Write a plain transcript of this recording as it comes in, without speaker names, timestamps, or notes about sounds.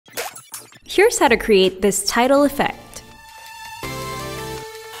Here's how to create this title effect.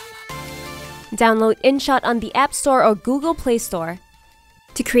 Download InShot on the App Store or Google Play Store.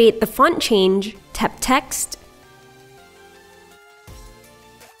 To create the font change, tap Text,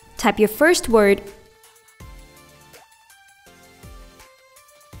 type your first word,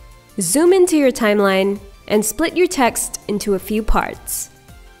 zoom into your timeline, and split your text into a few parts.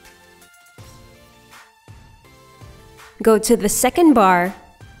 Go to the second bar,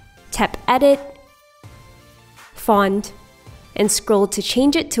 tap Edit, Font, and scroll to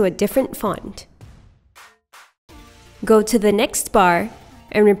change it to a different font. Go to the next bar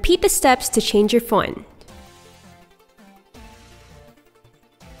and repeat the steps to change your font.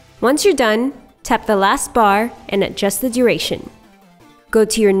 Once you're done, tap the last bar and adjust the duration. Go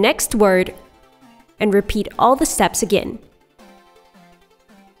to your next word and repeat all the steps again.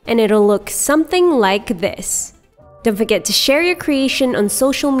 And it'll look something like this. Don't forget to share your creation on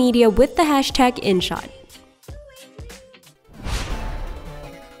social media with the hashtag InShot.